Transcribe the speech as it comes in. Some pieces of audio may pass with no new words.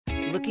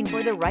Looking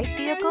for the right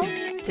vehicle?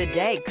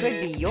 Today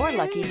could be your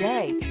lucky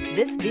day.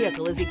 This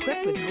vehicle is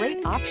equipped with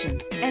great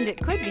options, and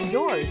it could be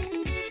yours.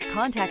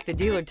 Contact the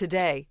dealer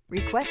today,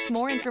 request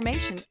more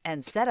information,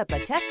 and set up a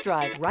test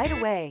drive right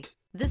away.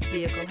 This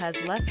vehicle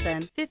has less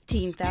than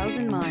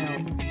 15,000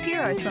 miles.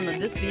 Here are some of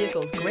this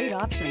vehicle's great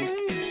options: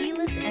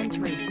 keyless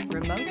entry,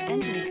 remote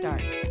engine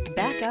start,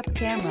 backup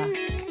camera,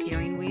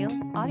 steering wheel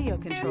audio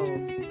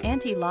controls,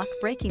 anti-lock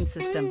braking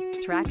system,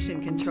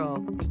 traction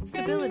control,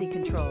 stability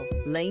control,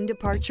 lane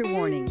departure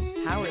warning,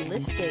 power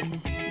lift gate,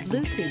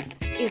 Bluetooth.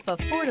 If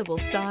affordable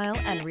style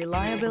and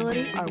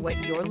reliability are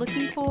what you're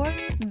looking for,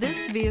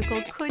 this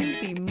vehicle couldn't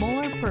be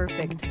more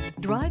perfect.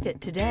 Drive it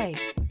today.